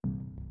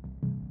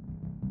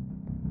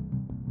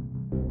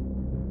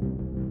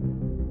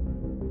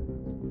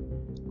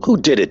Who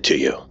did it to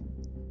you?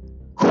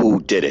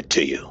 Who did it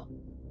to you?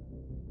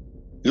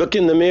 Look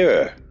in the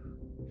mirror.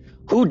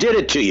 Who did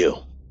it to you?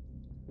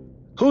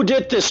 Who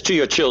did this to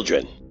your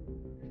children?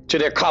 To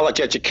their college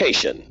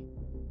education?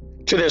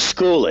 To their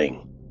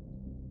schooling?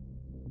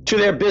 To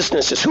their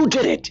businesses? Who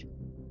did it?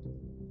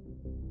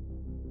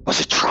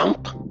 Was it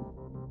Trump?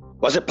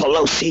 Was it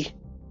Pelosi?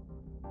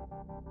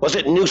 Was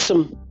it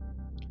Newsom?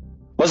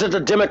 Was it the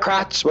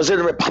Democrats? Was it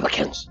the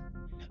Republicans?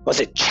 Was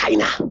it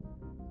China?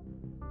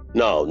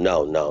 No.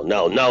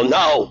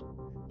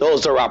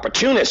 Those are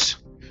opportunists.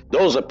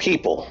 Those are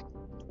people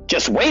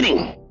just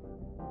waiting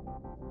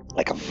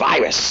like a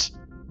virus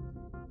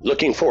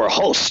looking for a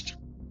host.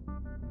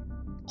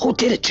 Who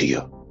did it to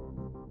you?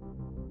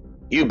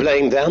 You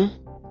blame them?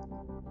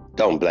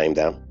 Don't blame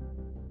them.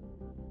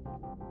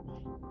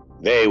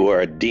 They were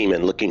a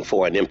demon looking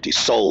for an empty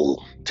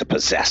soul to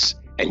possess,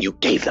 and you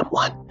gave them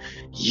one.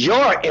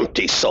 Your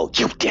empty soul,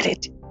 you did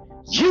it.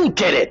 You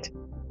did it.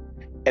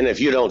 And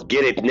if you don't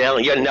get it now,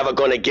 you're never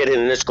going to get it,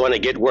 and it's going to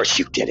get worse.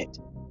 You did it.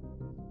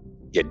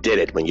 You did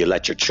it when you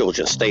let your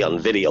children stay on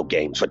video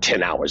games for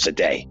 10 hours a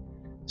day,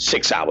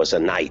 6 hours a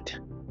night.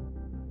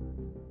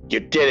 You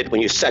did it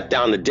when you sat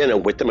down to dinner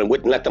with them and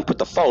wouldn't let them put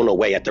the phone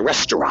away at the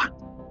restaurant.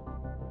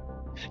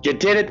 You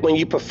did it when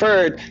you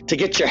preferred to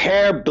get your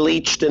hair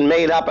bleached and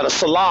made up at a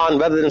salon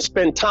rather than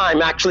spend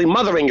time actually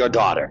mothering your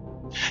daughter.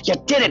 You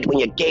did it when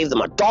you gave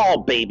them a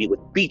doll baby with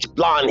beach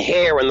blonde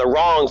hair and the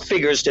wrong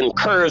figures and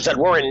curves that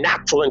weren't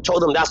natural and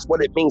told them that's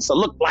what it means to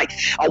look like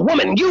a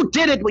woman. You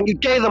did it when you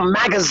gave them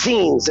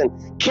magazines and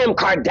Kim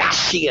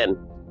Kardashian,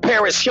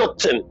 Paris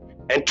Hilton,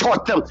 and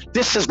taught them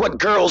this is what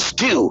girls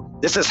do.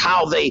 This is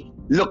how they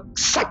look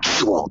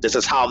sexual. This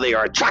is how they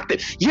are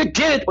attracted. You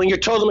did it when you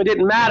told them it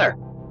didn't matter.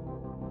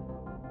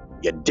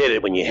 You did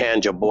it when you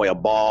hand your boy a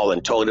ball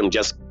and told him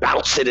just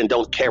bounce it and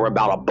don't care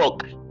about a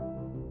book.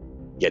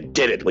 You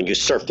did it when you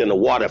surfed in the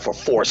water for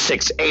 4,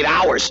 6, 8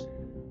 hours,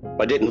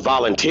 but didn't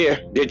volunteer.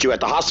 Did you at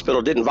the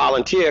hospital? Didn't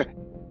volunteer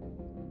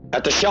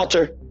at the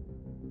shelter?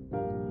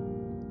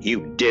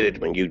 You did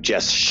it when you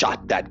just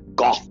shot that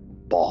golf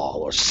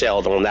ball or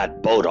sailed on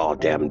that boat all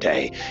damn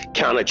day,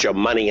 counted your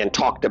money and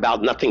talked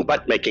about nothing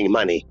but making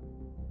money,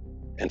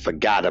 and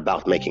forgot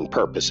about making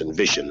purpose and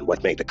vision,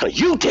 what made the country.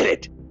 You did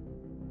it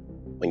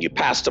when you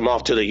passed them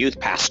off to the youth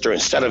pastor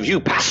instead of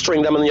you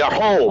pastoring them in your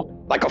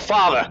home like a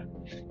father.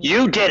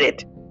 You did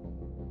it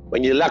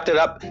when you left it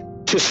up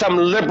to some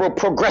liberal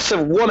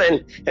progressive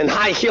woman in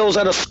high heels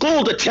at a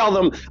school to tell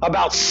them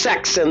about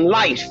sex and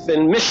life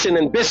and mission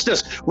and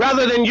business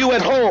rather than you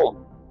at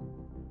home.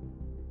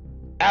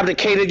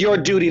 Abdicated your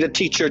duty to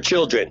teach your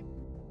children.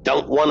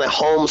 Don't want to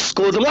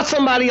homeschool them. Let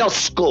somebody else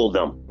school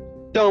them.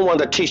 Don't want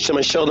to teach them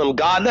and show them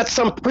God. Let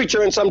some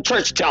preacher in some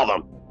church tell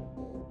them.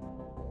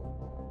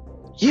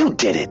 You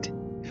did it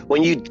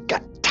when you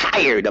got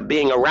tired of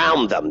being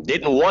around them,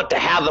 didn't want to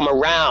have them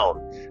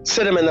around,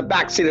 sit them in the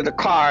backseat of the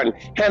car and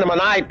hand them an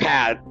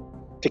iPad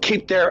to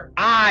keep their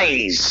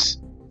eyes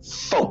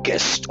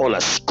focused on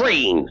a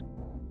screen.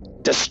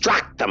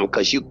 Distract them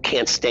because you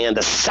can't stand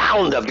the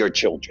sound of your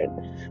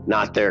children.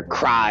 Not their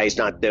cries,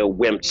 not their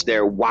wimps,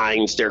 their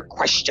whines, their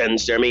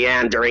questions, their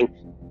meandering.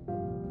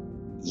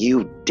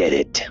 You did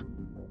it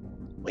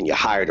when you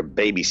hired a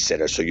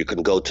babysitter so you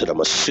can go to the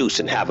masseuse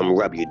and have them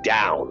rub you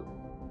down.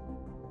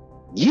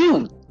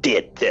 You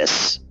did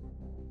this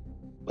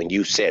when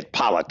you said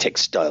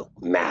politics don't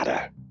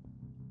matter.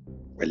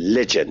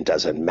 Religion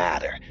doesn't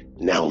matter.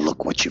 Now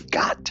look what you've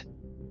got.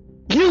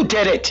 You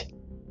did it.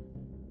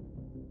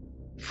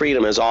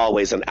 Freedom is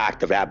always an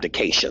act of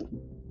abdication,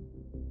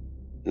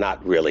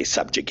 not really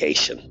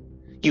subjugation.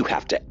 You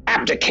have to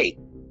abdicate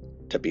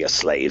to be a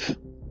slave.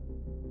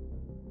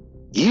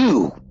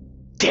 You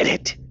did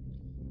it.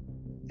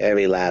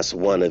 Every last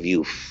one of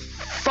you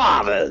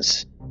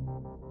fathers.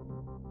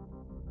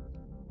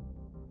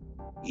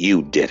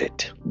 You did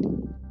it.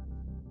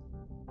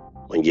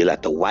 When you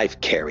let the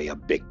wife carry a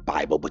big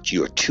Bible, but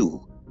you're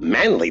too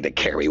manly to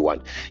carry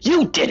one.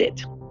 You did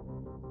it.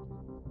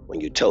 When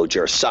you told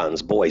your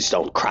sons, boys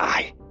don't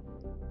cry.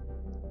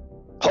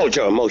 Hold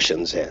your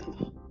emotions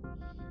in.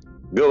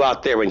 Go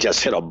out there and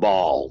just hit a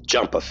ball,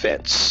 jump a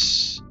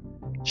fence,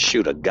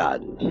 shoot a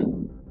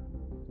gun.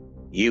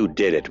 You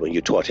did it when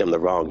you taught him the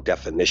wrong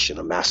definition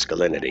of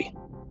masculinity.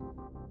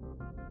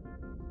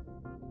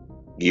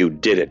 You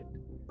did it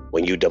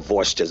when you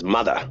divorced his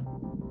mother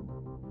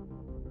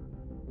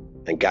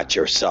and got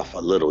yourself a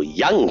little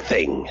young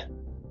thing.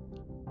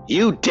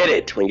 You did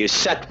it when you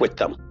sat with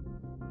them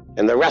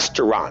in the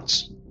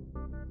restaurants,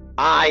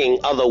 eyeing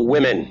other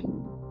women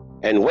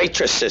and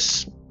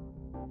waitresses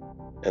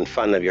in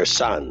front of your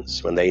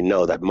sons when they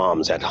know that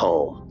mom's at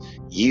home.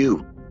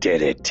 You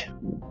did it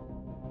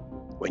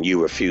when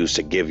you refused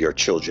to give your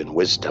children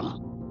wisdom,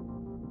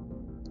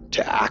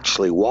 to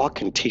actually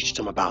walk and teach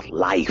them about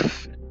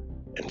life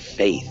and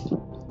faith.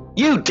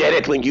 You did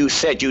it when you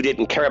said you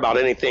didn't care about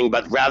anything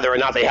but whether or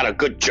not they had a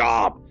good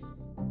job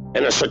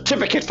and a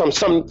certificate from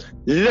some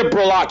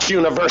liberal arts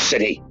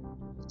university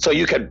so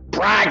you could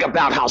brag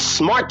about how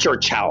smart your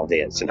child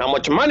is and how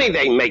much money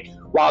they make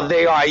while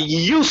they are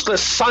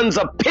useless sons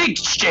of pig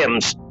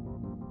shims.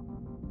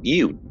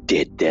 You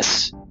did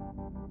this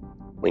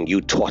when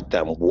you taught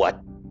them what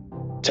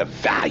to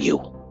value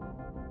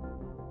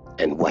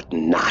and what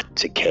not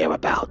to care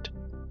about.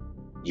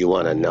 You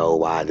want to know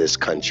why this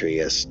country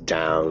is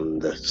down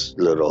this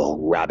little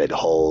rabbit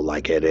hole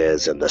like it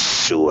is in the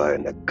sewer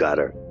and the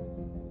gutter?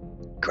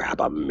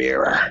 Grab a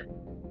mirror.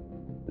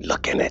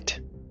 Look in it.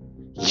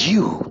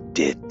 You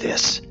did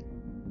this.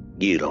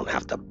 You don't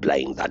have to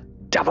blame the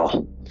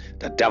devil.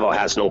 The devil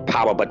has no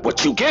power but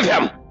what you give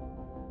him.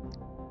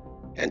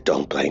 And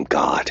don't blame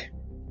God.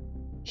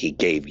 He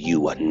gave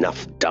you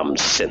enough dumb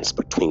sense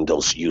between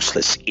those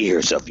useless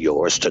ears of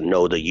yours to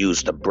know to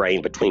use the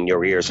brain between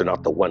your ears and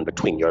not the one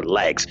between your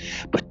legs.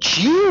 But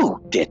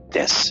you did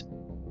this.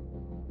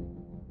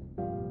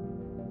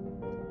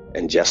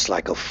 And just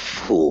like a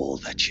fool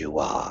that you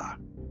are,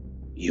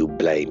 you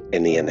blame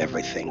any and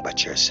everything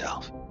but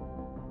yourself.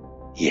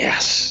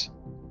 Yes,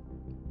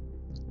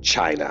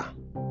 China,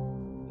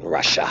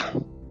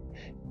 Russia,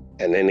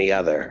 and any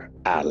other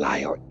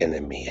ally or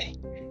enemy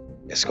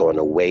is going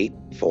to wait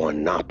for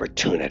an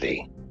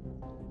opportunity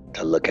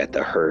to look at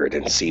the herd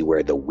and see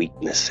where the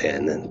weakness is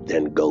and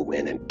then go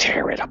in and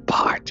tear it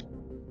apart.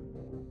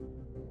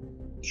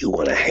 You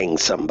want to hang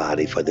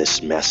somebody for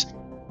this mess?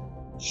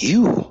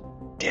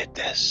 You did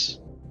this.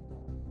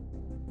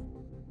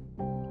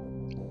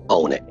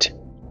 Own it.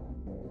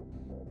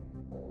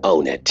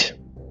 Own it.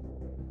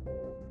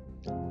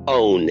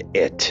 Own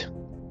it.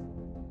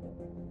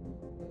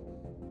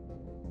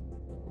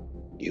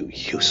 You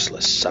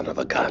useless son of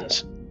a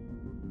guns.